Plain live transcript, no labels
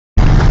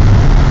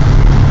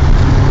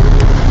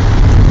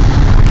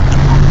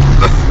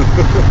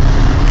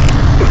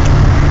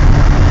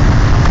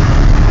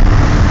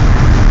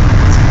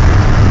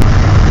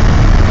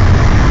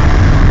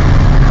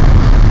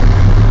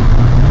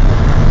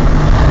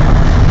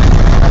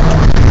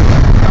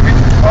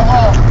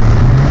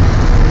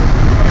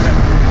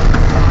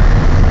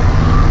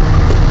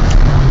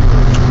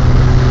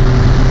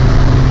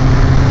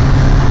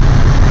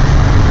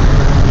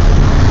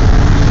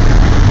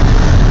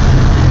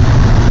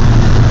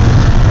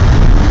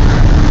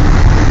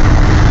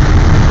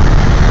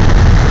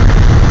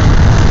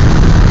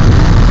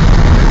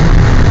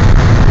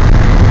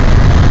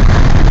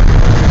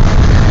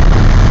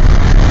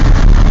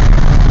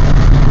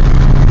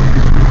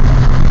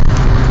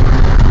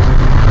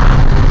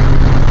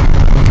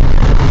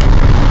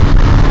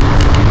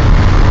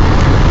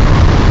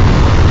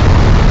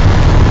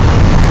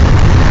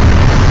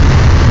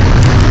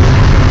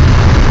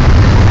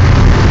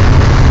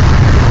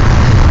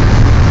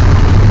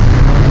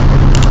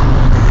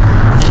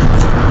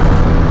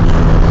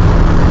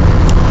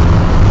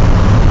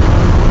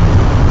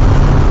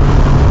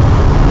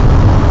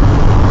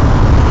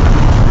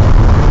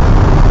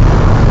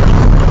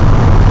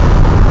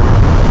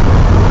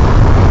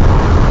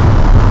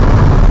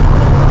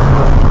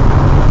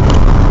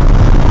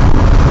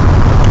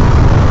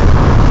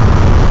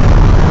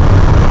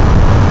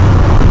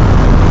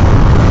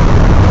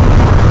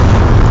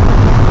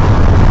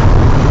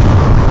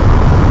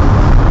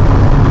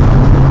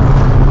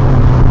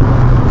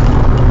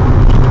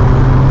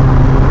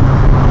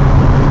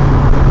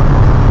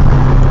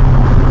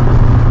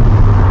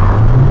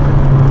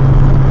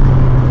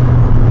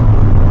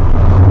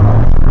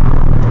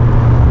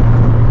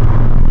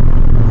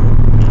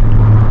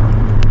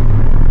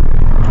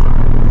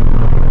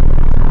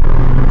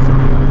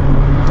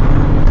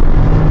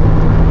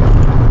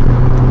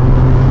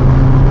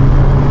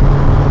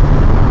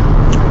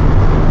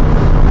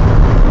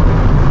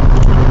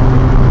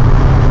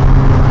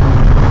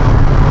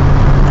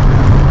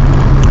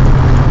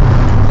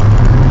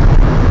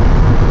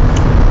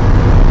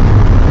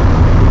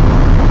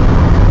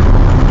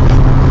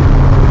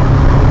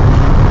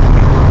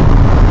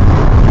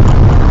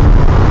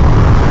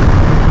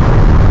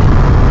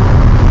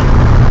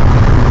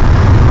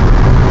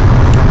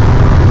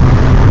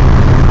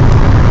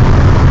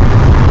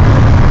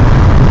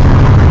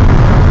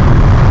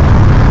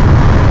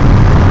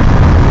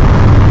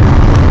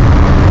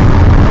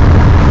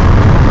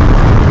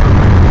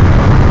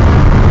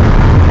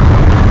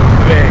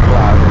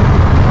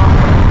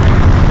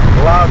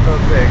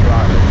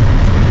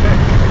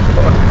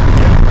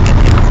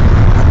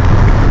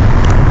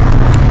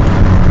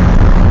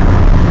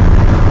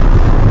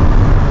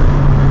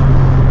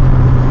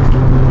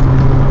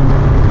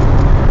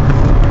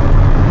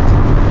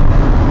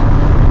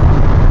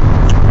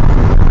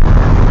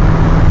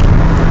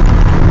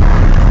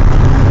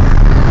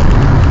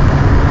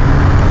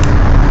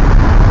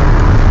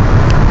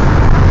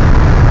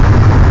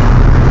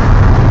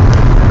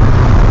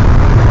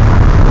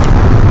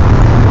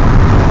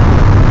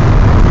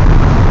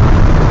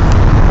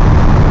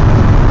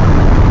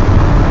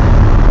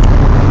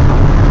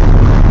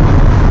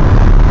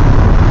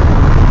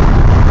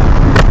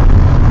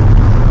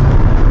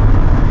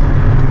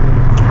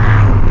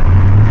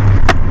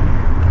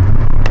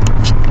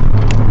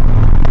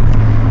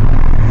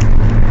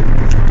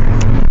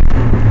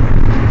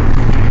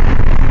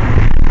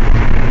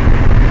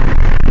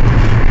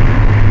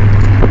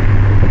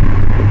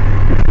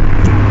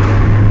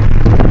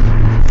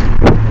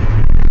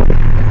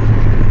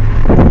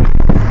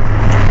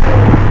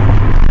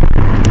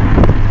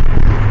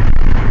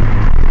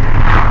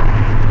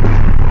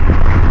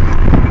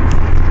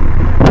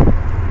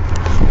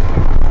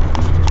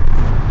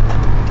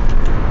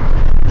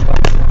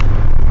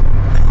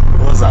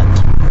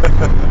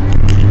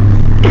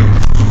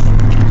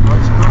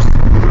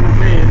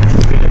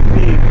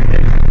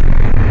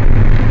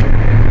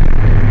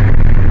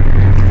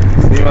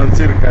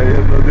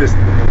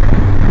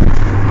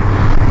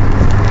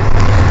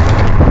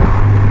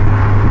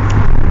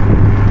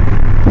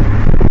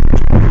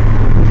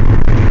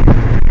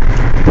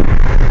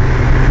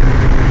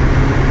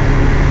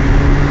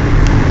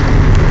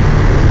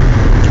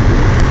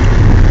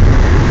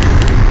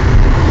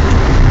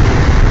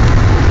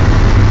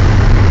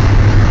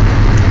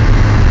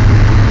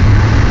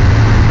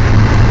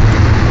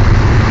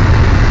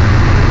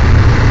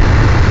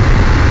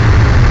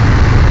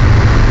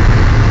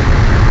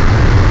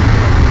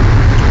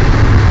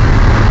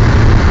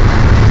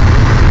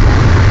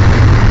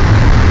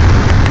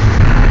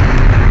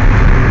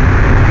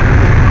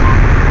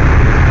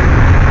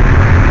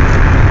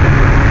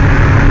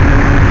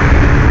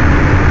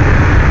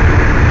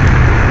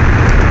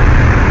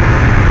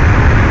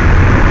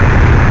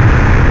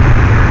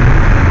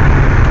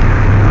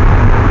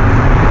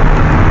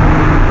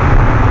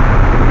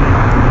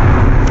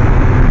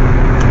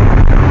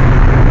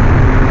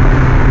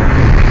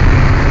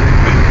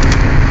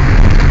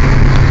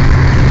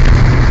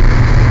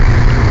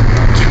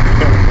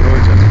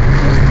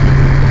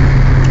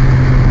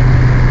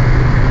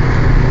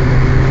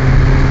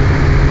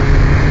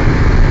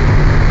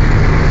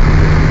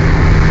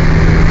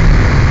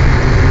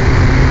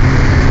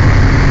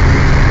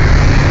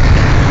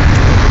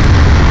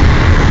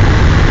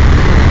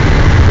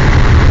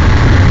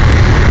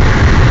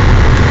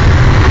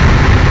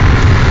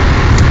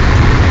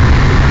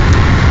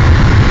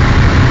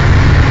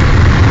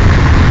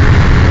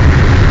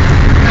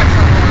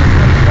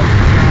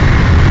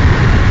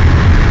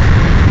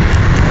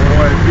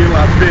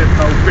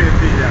mjesta u 5000.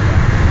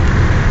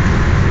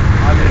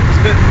 Ali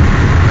je...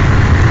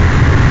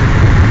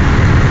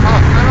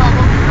 Nema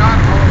mogu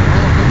narko,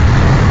 ovo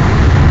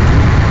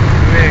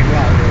dve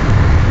glave.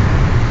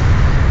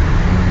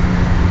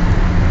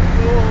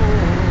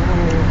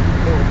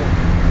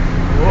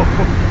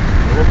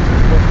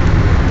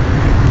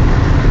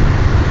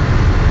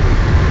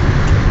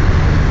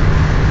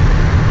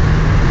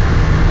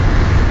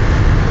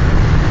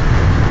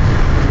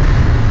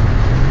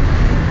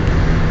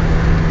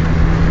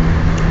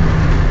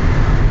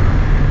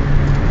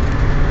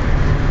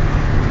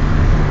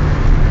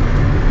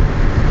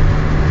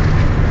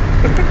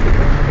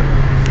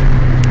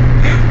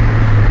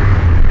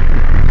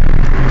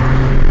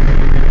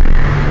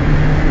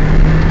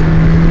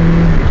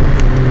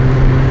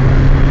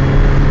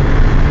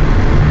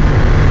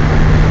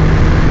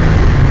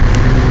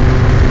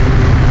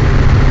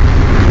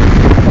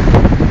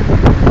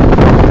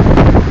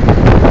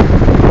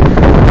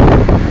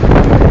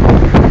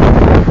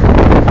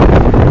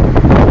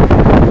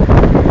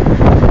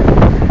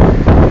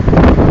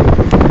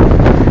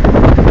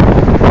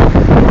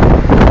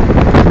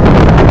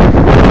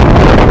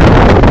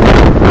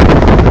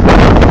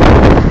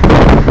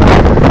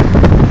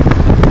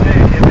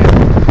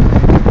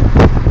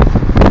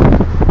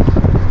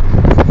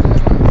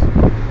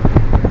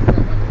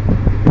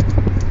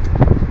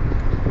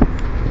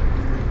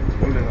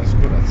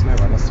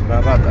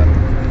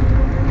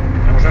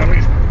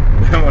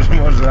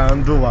 Može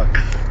nam duvak,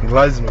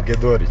 glazinu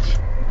Gedorić.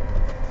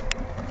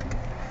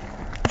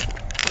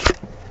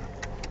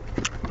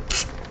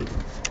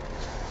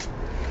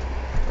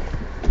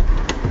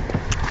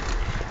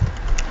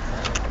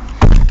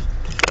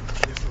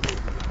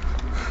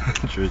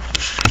 Čuć.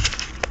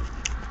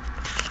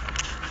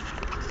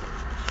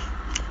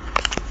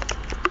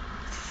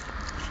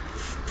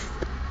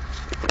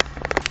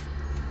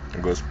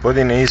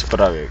 Gospodine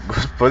ispravi,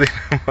 gospodine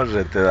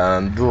možete da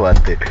nam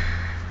duvate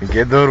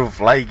Gedoru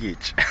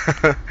Flajgić.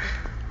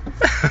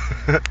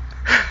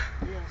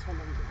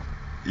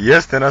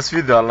 Jeste nas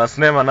video, ali nas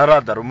nema na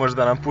radaru,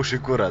 možda nam puši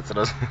kurac,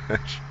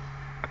 razumiješ?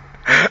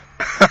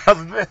 A s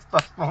 200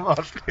 smo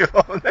došli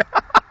ovdje.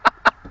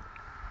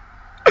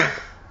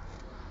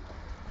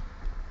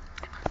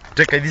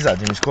 Čekaj,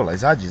 izađem iz kola,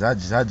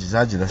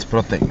 izađi da se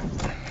protegnem.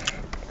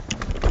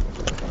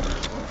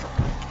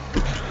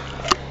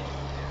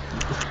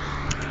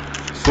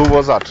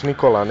 Suvozač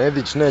Nikola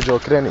Nedić, Neđo,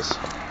 okreni se.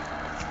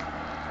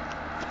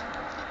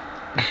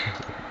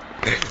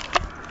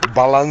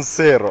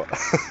 Balansero.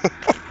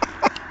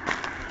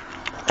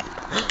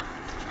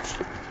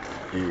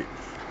 I...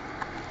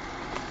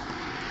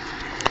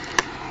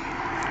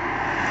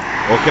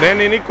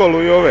 Okreni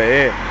Nikolu i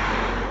ove,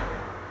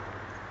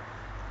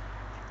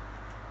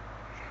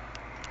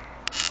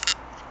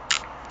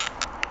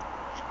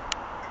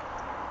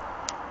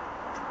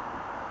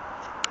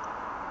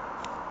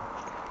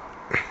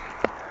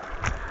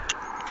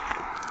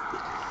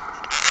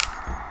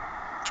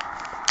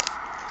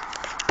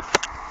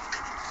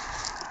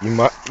 I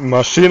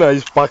mašina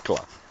iz pakla.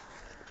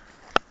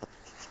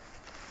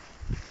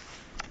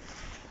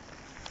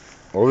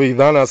 Ovih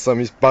dana sam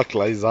iz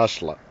pakla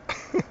izašla.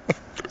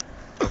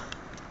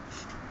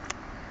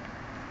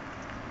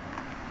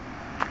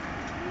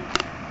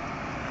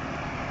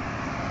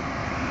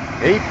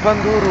 Ej,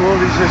 panduru,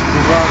 ovi žešti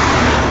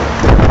važni.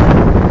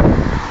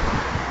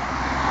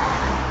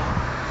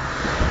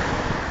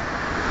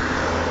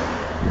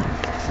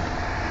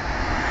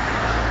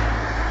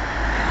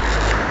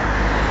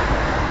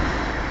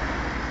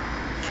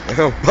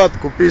 Evo,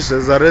 Patko piše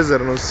za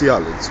rezervnu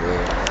sijalicu.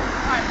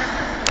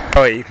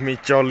 Oj,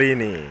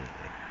 Micciolini.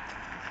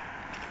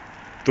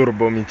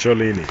 Turbo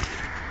Micciolini.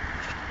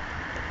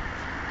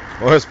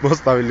 Ovo smo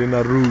stavili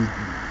na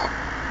Rudnik.